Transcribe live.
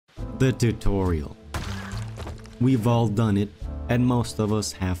The tutorial. We've all done it, and most of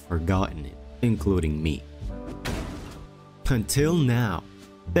us have forgotten it, including me. Until now.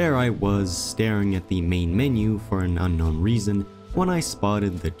 There I was, staring at the main menu for an unknown reason when I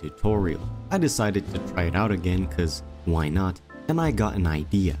spotted the tutorial. I decided to try it out again cause why not, and I got an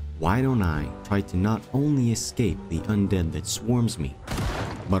idea. Why don't I try to not only escape the undead that swarms me,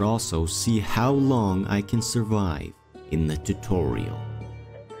 but also see how long I can survive in the tutorial.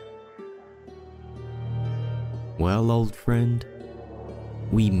 Well, old friend,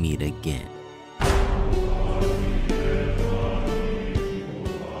 we meet again.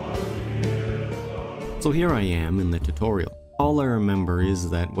 So here I am in the tutorial. All I remember is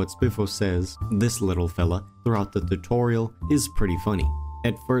that what Spiffo says, this little fella, throughout the tutorial is pretty funny.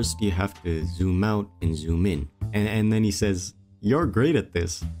 At first you have to zoom out and zoom in, and then he says, "You're great at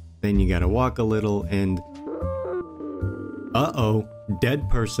this." Then you gotta walk a little and... uh-oh, dead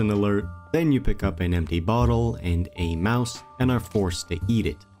person alert. Then you pick up an empty bottle and a mouse and are forced to eat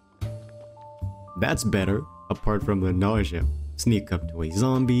it. That's better, apart from the nausea. Sneak up to a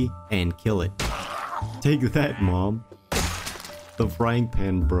zombie and kill it. Take that, Mom. The frying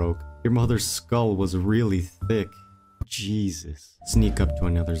pan broke. Your mother's skull was really thick. Jesus. Sneak up to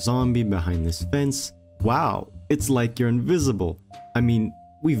another zombie behind this fence. Wow, it's like you're invisible. I mean,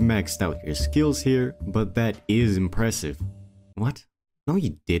 we've maxed out your skills here, but that is impressive. What? No,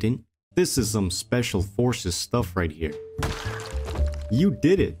 you didn't. This is some special forces stuff right here. You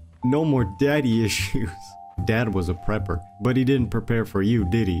did it. No more daddy issues. Dad was a prepper, but he didn't prepare for you,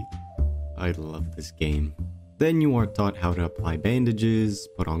 did he? I love this game. Then you are taught how to apply bandages,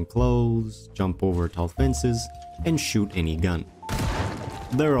 put on clothes, jump over tall fences, and shoot any gun.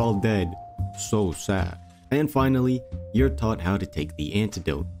 They're all dead. So sad. And finally, you're taught how to take the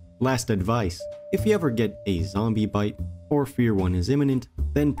antidote. Last advice, if you ever get a zombie bite, or fear one is imminent,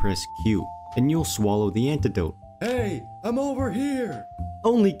 then press Q, and you'll swallow the antidote. Hey, I'm over here!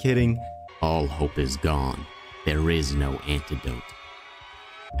 Only kidding. All hope is gone. There is no antidote.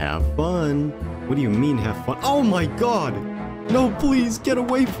 Have fun. What do you mean have fun? Oh my god! No, please, get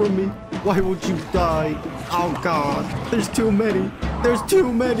away from me. Why would you die? Oh god, there's too many. There's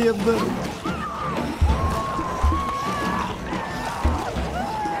too many of them.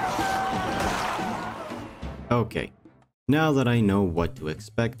 Okay, now that I know what to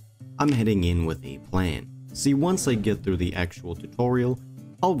expect, I'm heading in with a plan. See, once I get through the actual tutorial,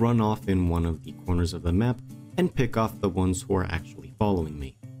 I'll run off in one of the corners of the map and pick off the ones who are actually following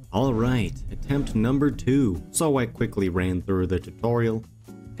me. Alright, attempt number 2. So I quickly ran through the tutorial,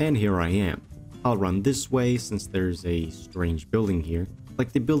 and here I am. I'll run this way since there's a strange building here.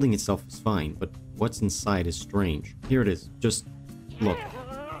 Like, the building itself is fine, but what's inside is strange. Here it is, just look.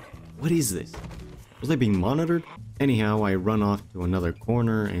 What is this? Was I being monitored? Anyhow, I run off to another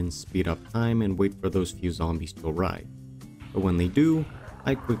corner and speed up time and wait for those few zombies to arrive. But when they do,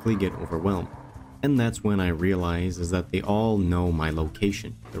 I quickly get overwhelmed. And that's when I realize is that they all know my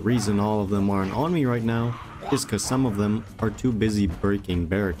location. The reason all of them aren't on me right now is because some of them are too busy breaking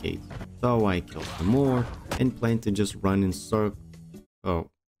barricades. So I kill some more and plan to just run in circles.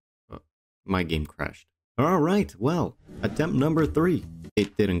 Oh, my game crashed. Alright, well, attempt number 3.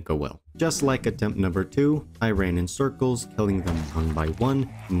 It didn't go well. Just like attempt number 2, I ran in circles, killing them one by one,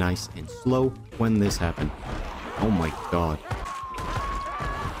 nice and slow when this happened. Oh my god.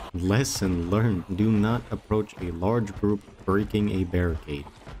 Lesson learned. Do not approach a large group breaking a barricade.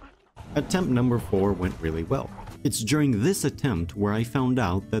 Attempt number 4 went really well. It's during this attempt where I found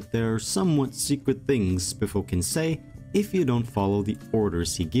out that there are somewhat secret things Spiffo can say if you don't follow the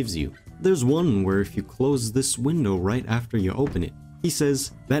orders he gives you. There's one where if you close this window right after you open it, he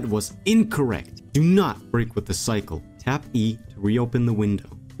says, "That was incorrect. Do not break with the cycle. Tap E to reopen the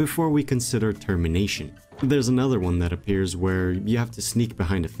window before we consider termination." There's another one that appears where you have to sneak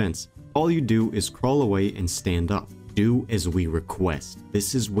behind a fence. All you do is crawl away and stand up. Do as we request.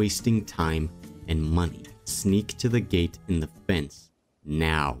 This is wasting time and money. Sneak to the gate in the fence.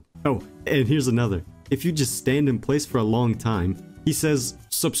 Now. Oh, and here's another. If you just stand in place for a long time, he says,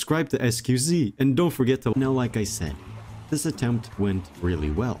 "Subscribe to SQZ and don't forget to..." Now, like I said, this attempt went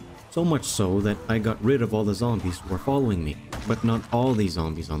really well. So much so that I got rid of all the zombies who were following me, but not all the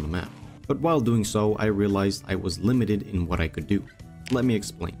zombies on the map. But while doing so, I realized I was limited in what I could do. Let me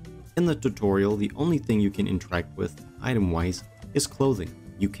explain. In the tutorial, the only thing you can interact with, item-wise, is clothing.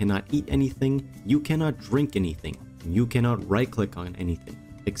 You cannot eat anything, you cannot drink anything, you cannot right-click on anything,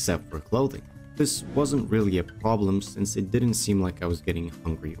 except for clothing. This wasn't really a problem since it didn't seem like I was getting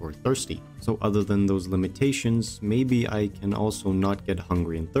hungry or thirsty. So other than those limitations, maybe I can also not get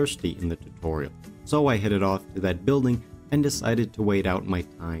hungry and thirsty in the tutorial. So I headed off to that building and decided to wait out my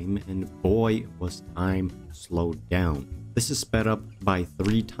time, and boy was time slowed down. This is sped up by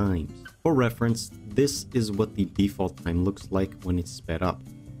 3 times. For reference, this is what the default time looks like when it's sped up.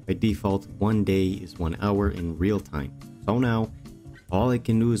 By default, 1 day is 1 hour in real time. So now, all I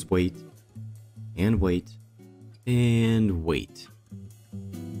can do is wait, and wait, and wait.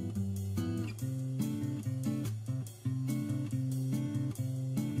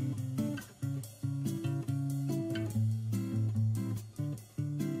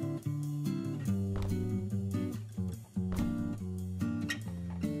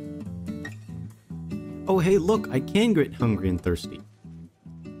 Oh hey, look, I can get hungry and thirsty.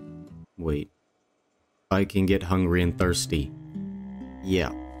 Wait. I can get hungry and thirsty.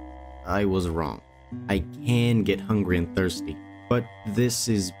 Yeah, I was wrong. I can get hungry and thirsty. But this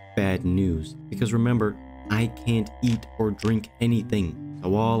is bad news, because remember, I can't eat or drink anything.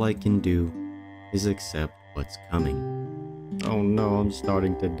 So all I can do is accept what's coming. Oh no, I'm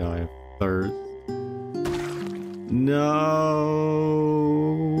starting to die of thirst. No,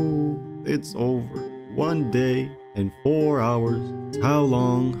 it's over. 1 day and 4 hours. It's how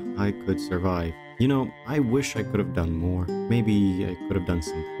long I could survive. You know, I wish I could have done more. Maybe I could have done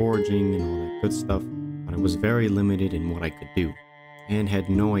some foraging and all that good stuff, but I was very limited in what I could do, and had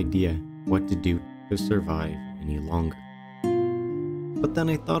no idea what to do to survive any longer. But then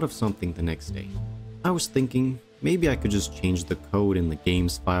I thought of something the next day. I was thinking, maybe I could just change the code in the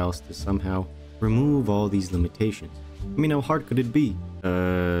game's files to somehow remove all these limitations. I mean, how hard could it be?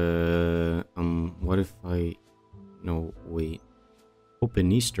 What if I... No, wait.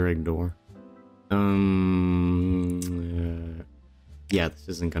 Open Easter egg door. Yeah, this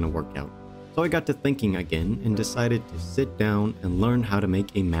isn't gonna work out. So I got to thinking again and decided to sit down and learn how to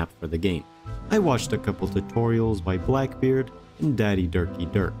make a map for the game. I watched a couple tutorials by Blackbeard and Daddy Durky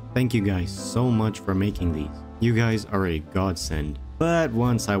Dirt. Thank you guys so much for making these. You guys are a godsend. But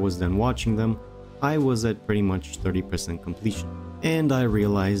once I was done watching them, I was at pretty much 30% completion, and I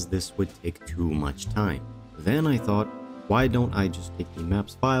realized this would take too much time. Then I thought, why don't I just take the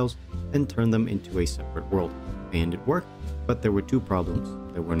maps files and turn them into a separate world? And it worked, but there were 2 problems.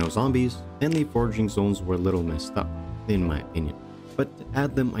 There were no zombies, and the foraging zones were a little messed up, in my opinion. But to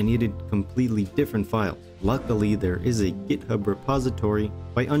add them, I needed completely different files. Luckily, there is a GitHub repository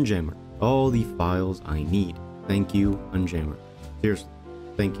by Unjammer. All the files I need. Thank you, Unjammer. Seriously,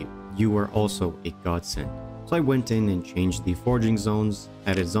 thank you. You are also a godsend. So I went in and changed the foraging zones,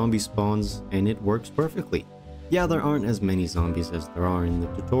 added zombie spawns, and it works perfectly. Yeah, there aren't as many zombies as there are in the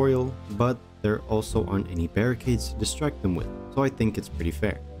tutorial, but there also aren't any barricades to distract them with, so I think it's pretty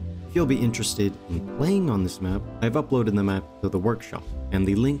fair. If you'll be interested in playing on this map, I've uploaded the map to the workshop, and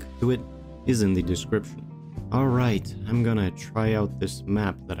the link to it is in the description. Alright, I'm gonna try out this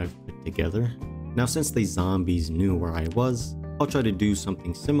map that I've put together. Now, since the zombies knew where I was, I'll try to do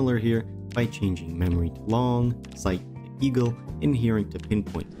something similar here by changing memory to long, sight to eagle, and hearing to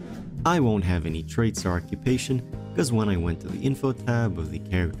pinpoint. I won't have any traits or occupation, because when I went to the info tab of the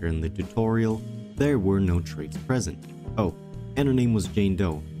character in the tutorial, there were no traits present. Oh, and her name was Jane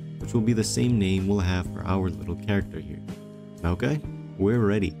Doe, which will be the same name we'll have for our little character here. Okay, we're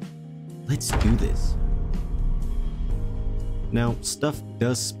ready. Let's do this. Now, stuff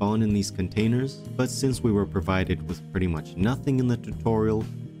does spawn in these containers, but since we were provided with pretty much nothing in the tutorial,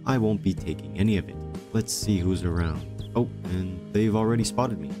 I won't be taking any of it. Let's see who's around. Oh, and they've already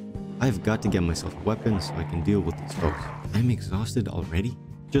spotted me. I've got to get myself a weapon so I can deal with these folks. I'm exhausted already?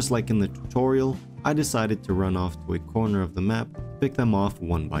 Just like in the tutorial, I decided to run off to a corner of the map, pick them off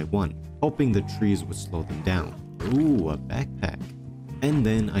one by one, hoping the trees would slow them down. Ooh, a backpack. And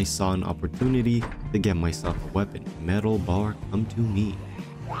then I saw an opportunity to get myself a weapon. Metal bar, come to me.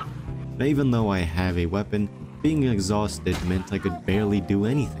 Now, even though I have a weapon, being exhausted meant I could barely do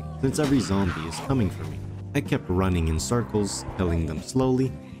anything, since every zombie is coming for me. I kept running in circles, killing them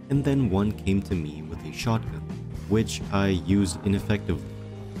slowly, and then one came to me with a shotgun, which I used ineffectively.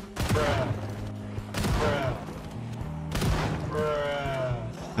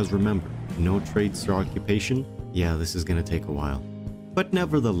 Because remember, no traits or occupation? Yeah, this is gonna take a while. But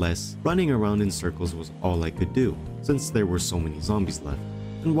nevertheless, running around in circles was all I could do, since there were so many zombies left.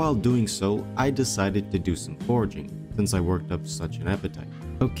 And while doing so, I decided to do some foraging, since I worked up such an appetite.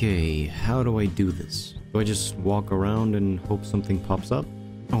 Okay, how do I do this? Do I just walk around and hope something pops up?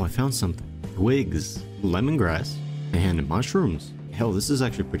 Oh, I found something. Twigs, lemongrass, and mushrooms. Hell, this is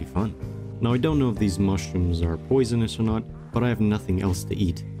actually pretty fun. Now, I don't know if these mushrooms are poisonous or not, but I have nothing else to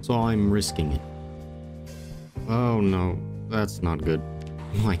eat, so I'm risking it. Oh no, that's not good.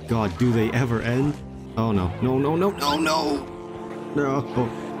 Oh my god, do they ever end? Oh no, no, no, no, no, no! No,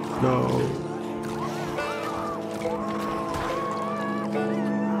 no.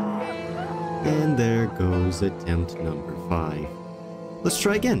 And there goes attempt number 5. Let's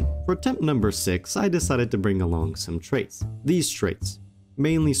try again. For attempt number 6, I decided to bring along some traits. These traits,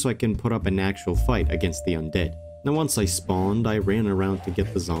 mainly so I can put up an actual fight against the undead. Now once I spawned, I ran around to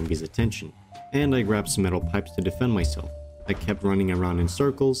get the zombies' attention, and I grabbed some metal pipes to defend myself. I kept running around in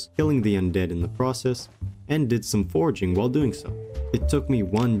circles, killing the undead in the process, and did some foraging while doing so. It took me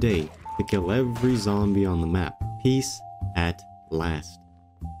 1 day to kill every zombie on the map. Peace at last.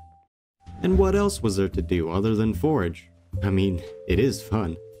 And what else was there to do other than forage? I mean, it is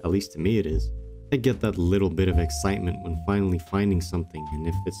fun, at least to me it is. I get that little bit of excitement when finally finding something, and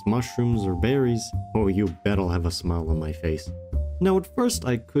if it's mushrooms or berries, oh you bet I'll have a smile on my face. Now at first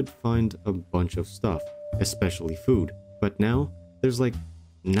I could find a bunch of stuff, especially food, but now there's like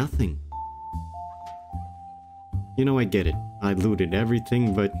nothing. You know, I get it, I looted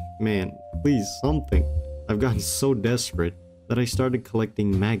everything, but man, please something. I've gotten so desperate that I started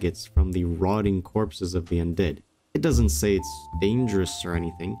collecting maggots from the rotting corpses of the undead. It doesn't say it's dangerous or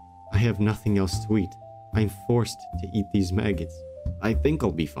anything. I have nothing else to eat. I'm forced to eat these maggots. I think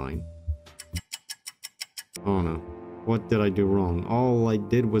I'll be fine. Oh no. What did I do wrong? All I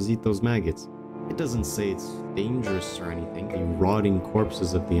did was eat those maggots. It doesn't say it's dangerous or anything. The rotting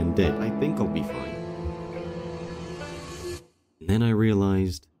corpses of the undead. I think I'll be fine. And then I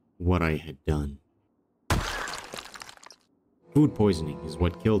realized what I had done. Food poisoning is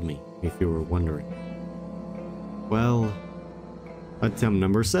what killed me, if you were wondering. Well, attempt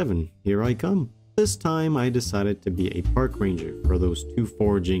number 7, here I come. This time I decided to be a park ranger for those 2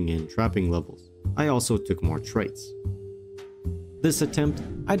 foraging and trapping levels. I also took more traits. This attempt,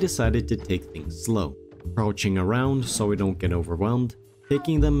 I decided to take things slow, crouching around so I don't get overwhelmed,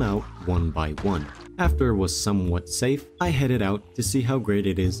 taking them out one by one. After it was somewhat safe, I headed out to see how great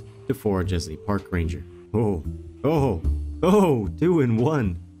it is to forage as a park ranger. Oh, 2 in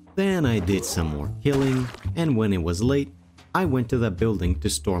 1. Then I did some more killing, and when it was late, I went to that building to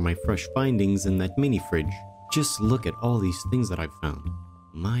store my fresh findings in that mini fridge. Just look at all these things that I've found.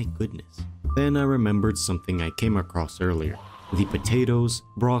 My goodness. Then I remembered something I came across earlier. The potatoes,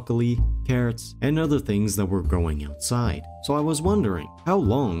 broccoli, carrots, and other things that were growing outside. So I was wondering, how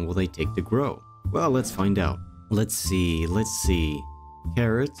long will they take to grow? Well, let's find out. Let's see.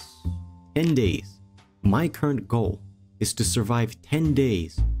 Carrots, 10 days. My current goal is to survive 10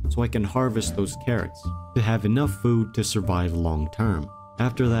 days so I can harvest those carrots to have enough food to survive long term.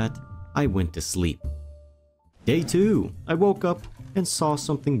 After that, I went to sleep. Day 2, I woke up and saw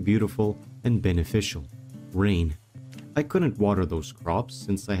something beautiful and beneficial. Rain. I couldn't water those crops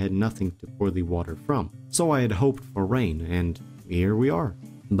since I had nothing to pour the water from, so I had hoped for rain, and here we are.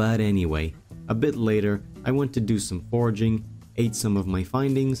 But anyway, a bit later, I went to do some foraging, ate some of my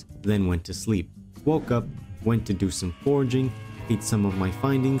findings, then went to sleep. Woke up, went to do some foraging, ate some of my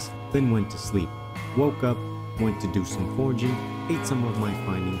findings, then went to sleep. Woke up, went to do some foraging, ate some of my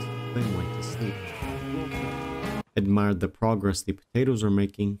findings, then went to sleep. Admired the progress the potatoes were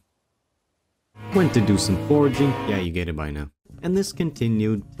making. Went to do some foraging, yeah, you get it by now. And this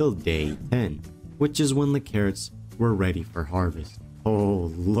continued till day 10, which is when the carrots were ready for harvest.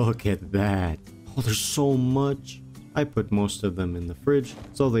 Oh, look at that. Oh, there's so much. I put most of them in the fridge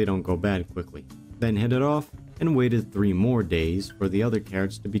so they don't go bad quickly. Then headed off and waited 3 more days for the other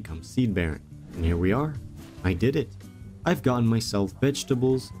carrots to become seed bearing. And here we are. I did it. I've gotten myself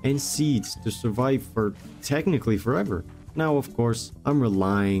vegetables and seeds to survive for technically forever. Now, of course, I'm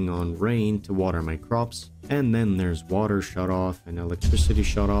relying on rain to water my crops, and then there's water shut off and electricity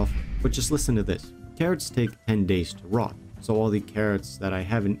shut off. But just listen to this. Carrots take 10 days to rot, so all the carrots that I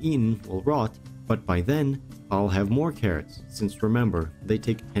haven't eaten will rot, but by then, I'll have more carrots, since remember, they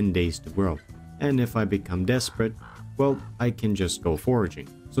take 10 days to grow. And if I become desperate, well, I can just go foraging.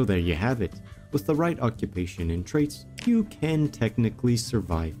 So there you have it. With the right occupation and traits, you can technically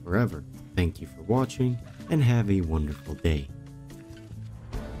survive forever. Thank you for watching, and have a wonderful day.